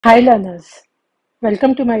Hi learners,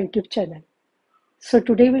 welcome to my YouTube channel. So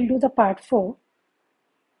today we'll do the part 4.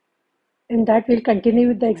 In that we'll continue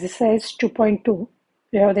with the exercise 2.2.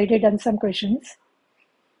 We have already done some questions.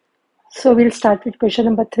 So we'll start with question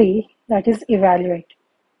number 3, that is evaluate.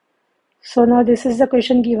 So now this is the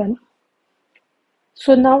question given.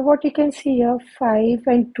 So now what you can see here, 5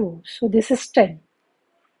 and 2. So this is 10.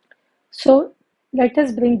 So let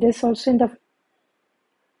us bring this also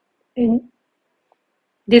in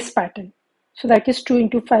this pattern. So that is 2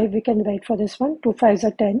 into 5 we can write for this one. 2 5s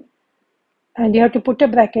are 10. And you have to put a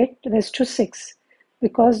bracket raised to 6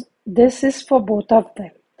 because this is for both of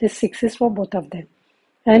them. This 6 is for both of them.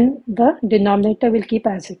 And the denominator will keep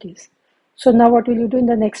as it is. So now what will you do in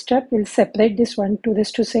the next step? We'll separate this one 2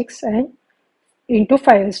 raised to 6 and into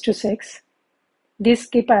 5 raised to 6. This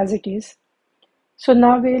keep as it is. So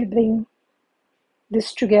now we will bring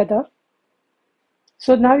this together.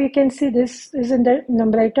 So now you can see this is in the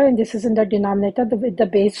numerator and this is in the denominator with the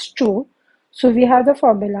base 2. So we have the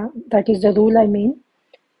formula, that is the rule I mean.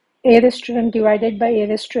 A raised to m divided by a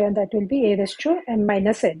raised to n, that will be a raised to m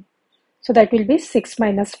minus n. So that will be 6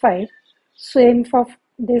 minus 5. Same for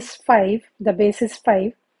this 5, the base is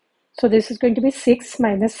 5. So this is going to be 6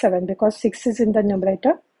 minus 7 because 6 is in the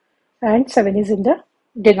numerator and 7 is in the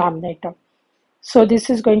denominator. So this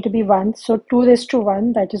is going to be 1. So 2 raised to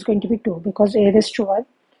 1, that is going to be 2 because a raised to 1,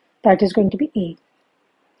 that is going to be a.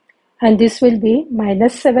 And this will be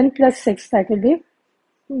minus 7 plus 6, that will be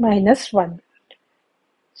minus 1.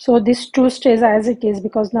 So this 2 stays as it is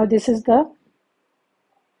because now this is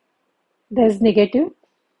there's negative,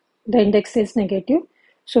 the index is negative.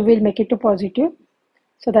 So we'll make it to positive.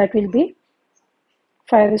 So that will be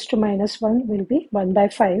 5 raised to minus 1 will be 1 by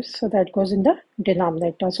 5. So that goes in the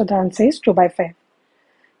denominator. So the answer is 2 by 5.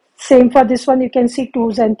 Same for this one, you can see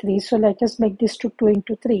 2's and 3's. So let us make this to 2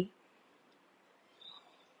 into 3.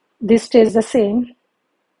 This stays the same.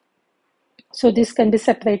 So this can be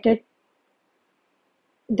separated.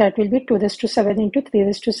 That will be 2 raised to 7 into 3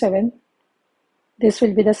 raised to 7. This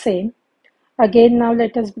will be the same. Again, now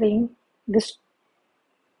let us bring this.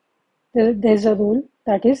 There's a rule,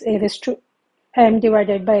 that is a raised to m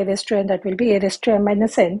divided by a raised to n, that will be a raised to m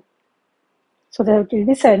minus n. So that will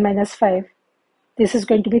be 7 minus 5. This is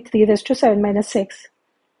going to be 3 raised to 7 minus 6.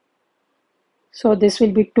 So this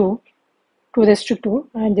will be 2 raised to 2,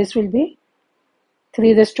 and this will be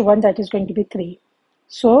 3 raised to 1, that is going to be 3.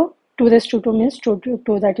 So 2 raised to 2 means 2 to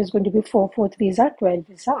 2, that is going to be 4. 4 3s are 12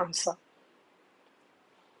 is the answer.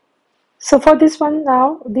 So for this one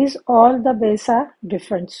now, these all the base are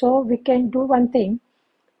different. So we can do one thing.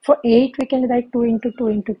 For 8, we can write 2 into 2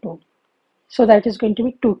 into 2. So that is going to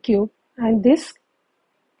be 2 cube. And this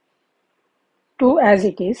 2 as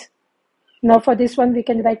it is. Now for this one, we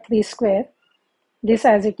can write 3 square. This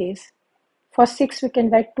as it is. For 6, we can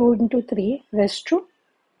write 2 into 3 raised to.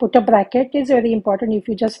 Put a bracket is very important. If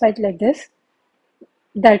you just write like this,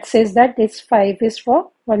 that says that this 5 is for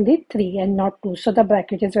only 3 and not 2. So the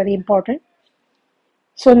bracket is very important.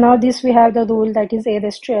 So now this we have the rule, that is a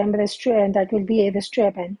raised to m raised to n, that will be a raised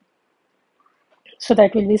to mn. So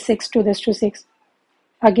that will be 6 2 raised to 6.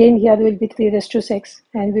 Again here will be 3 raised to 6,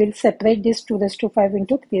 and we will separate this 2 raised to 5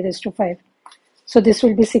 into 3 raised to 5. So this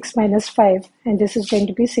will be 6 minus 5, and this is going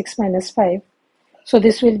to be 6 minus 5. So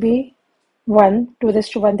this will be 1, 2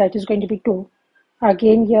 raised to 1, that is going to be 2.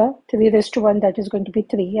 Again here 3 raised to 1, that is going to be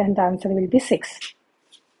 3, and the answer will be 6.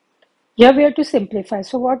 Here we have to simplify.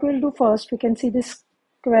 So what we'll do first, we can see this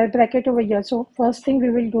square bracket over here. So first thing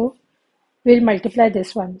we will do, we'll multiply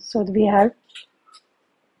this one. So we have,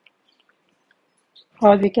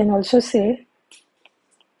 or we can also say,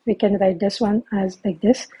 we can write this one as like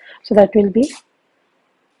this. So that will be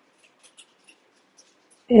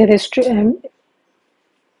a raised to m,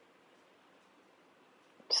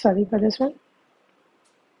 sorry for this one.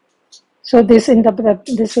 So this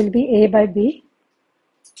this will be a by b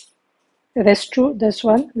raised to this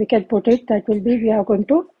one. We can put it, that will be, we are going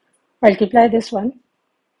to multiply this one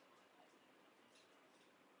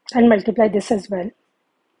and multiply this as well.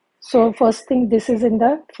 So first thing, this is in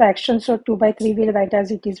the fraction, so 2 by 3 we'll write as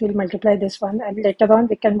it is. We'll multiply this one, and later on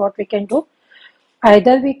what we can do,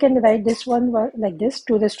 either we can write this one like this,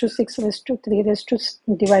 2 raised to 6 raised to 3 raised to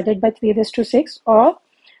divided by 3 raised to 6, or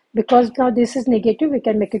because now this is negative, we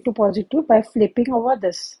can make it to positive by flipping over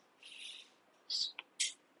this.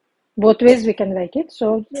 Both ways we can write it.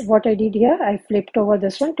 So what I did here, I flipped over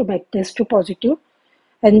this one to make this to positive,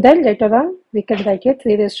 and then later on we can write here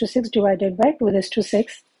 3 raised to 6 divided by 2 raised to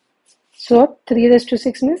 6. So 3 raised to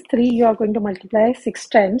 6 means 3 you are going to multiply 6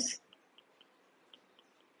 times.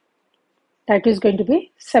 That is going to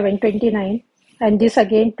be 729. And this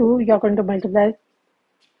again 2 you are going to multiply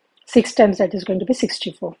 6 times that is going to be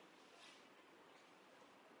 64.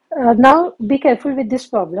 Now be careful with this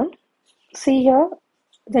problem. See here,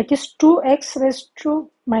 that is 2x raised to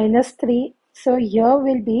minus 3. So here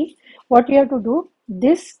will be, what you have to do,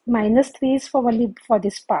 this minus 3 is for only for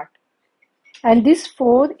this part. And this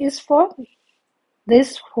 4 is for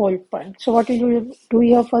this whole part. So what you will do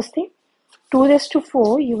here first thing, 2 raised to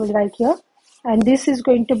 4 you will write here. And this is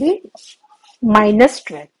going to be minus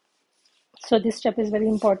 12. So this step is very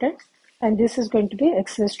important. And this is going to be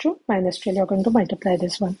x raised to minus 12. You're going to multiply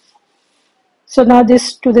this one. So now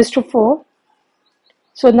this 2 raised to 4.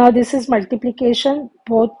 So now this is multiplication.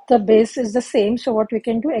 Both the base is the same. So what we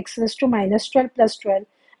can do, x raised to minus 12 plus 12.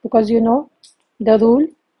 Because you know the rule.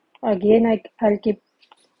 Again, I'll keep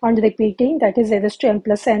on repeating. That is a raised to n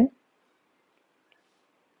plus n.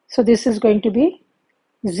 So this is going to be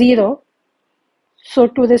 0. So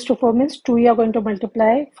 2 raised to 4 means 2 you are going to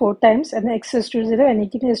multiply 4 times, and x raised to 0,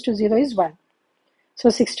 anything raised to 0 is 1.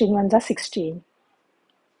 So 16 ones are 16.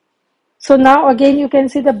 So now again you can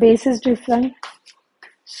see the base is different.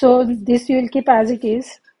 So this you will keep as it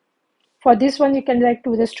is. For this one you can write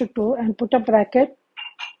 2 raised to 2 and put a bracket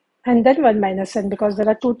and then 1 minus n, because there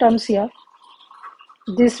are two terms here.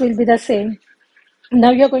 This will be the same.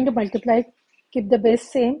 Now you are going to multiply, keep the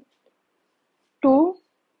base same, 2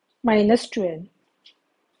 minus 2n.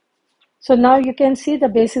 So now you can see the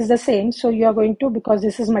base is the same. So you are going to, because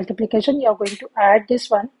this is multiplication, you are going to add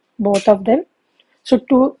this one, both of them. So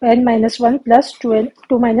 2n minus 1 plus 2n,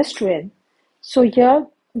 2 minus 2n. So here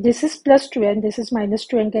this is plus 2n, this is minus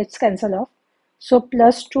 2n, gets cancelled off. So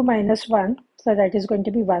plus 2 minus 1, so that is going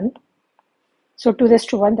to be 1. So 2 raised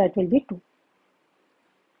to 1, that will be 2.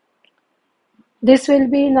 This will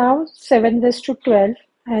be now 7 raised to 12,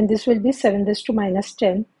 and this will be 7 raised to minus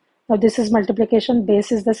 10. Now this is multiplication,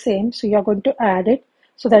 base is the same, so you are going to add it.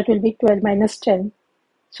 So that will be 12 minus 10.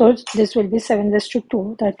 So this will be 7 raised to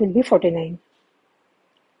 2, that will be 49.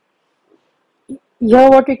 Here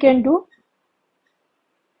what we can do,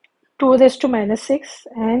 2 raised to minus 6,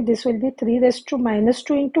 and this will be 3 raised to minus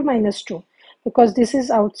 2 into minus 2. Because this is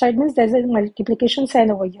outside means there's a multiplication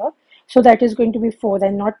sign over here. So that is going to be 4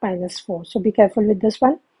 and not minus 4. So be careful with this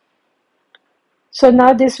one. So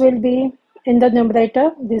now this will be in the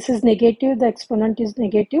numerator. This is negative, the exponent is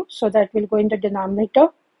negative. So that will go in the denominator.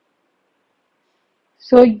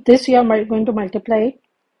 So this you are going to multiply it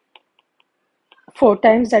 4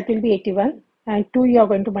 times, that will be 81. And 2 you are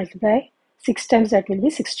going to multiply 6 times, that will be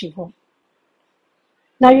 64.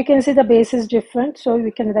 Now you can see the base is different. So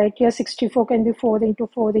we can write here 64 can be 4 into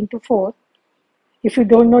 4 into 4. If you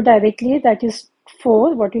don't know directly, that is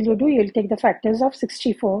 4. What will you do? You will take the factors of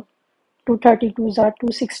 64. 2 32s are, 2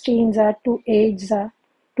 16s are, 2 8s are,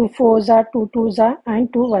 2 4s are, 2 2s are,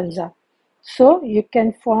 and 2 1s are. So you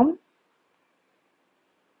can form,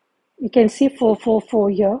 you can see 4 4 4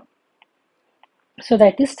 here. So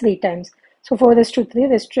that is 3 times. So 4 raised to 3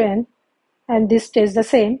 raised to n, and this stays the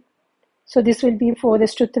same. So this will be 4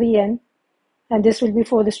 raised to 3n, and this will be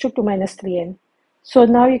 4 raised to 2 minus 3n. So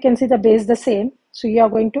now you can see the base the same. So you are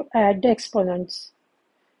going to add the exponents.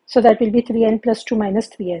 So that will be 3n plus 2 minus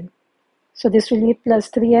 3n. So this will be plus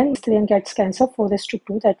 3n. 3n gets cancelled. 4 raised to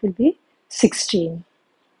 2. That will be 16.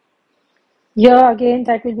 Here again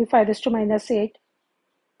that will be 5 raised to minus 8.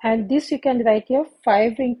 And this you can write here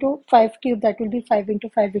 5 into 5 cube. That will be 5 into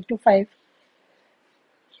 5 into 5.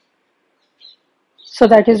 So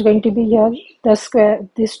that is going to be here the square,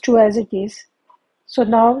 this 2 as it is. So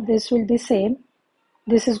now this will be same.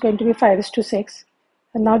 This is going to be 5 raised to 6.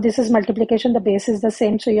 And now this is multiplication. The base is the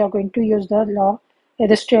same. So you are going to use the law a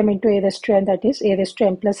raised to m into a raised to n, that is a raised to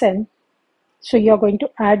m plus n. So you are going to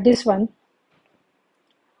add this one.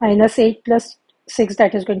 Minus 8 plus 6,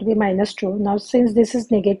 that is going to be minus 2. Now since this is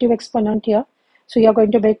negative exponent here, so you are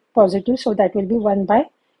going to make positive. So that will be 1 by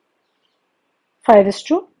 5 raised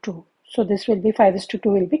to 2. So this will be 5 raised to 2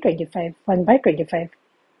 will be 25. 1 by 25.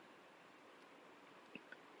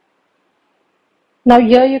 Now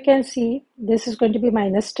here you can see this is going to be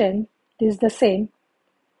minus 10. This is the same.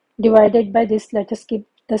 Divided by this, let us keep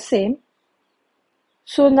the same.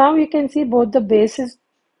 So now you can see both the bases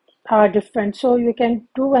are different. So you can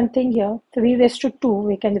do one thing here. 3 raised to 2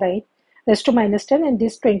 we can write. Raised to minus 10, and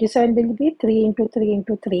this 27 will be 3 into 3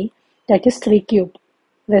 into 3. That is 3 cubed.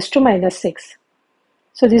 Raised to minus 6.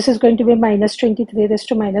 So this is going to be minus 23 raised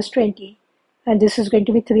to minus 20. And this is going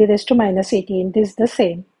to be 3 raised to minus 18. This is the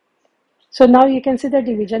same. So now you can see the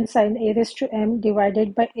division sign, a raised to m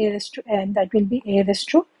divided by a raised to n. That will be a raised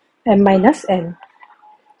to m minus n.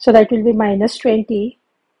 So that will be minus 20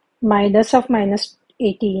 minus of minus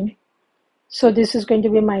 18. So this is going to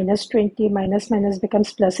be minus 20, minus minus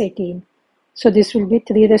becomes plus 18. So this will be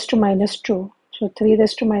 3 raised to minus 2. So 3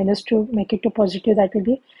 raised to minus 2, make it to positive, that will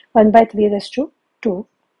be 1 by 3 raised to 2.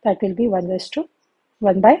 That will be 1 raised to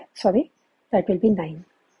 1 by, that will be 9.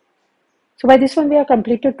 So by this one we have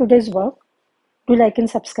completed today's work. Do like and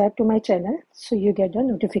subscribe to my channel so you get a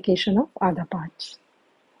notification of other parts.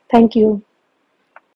 Thank you.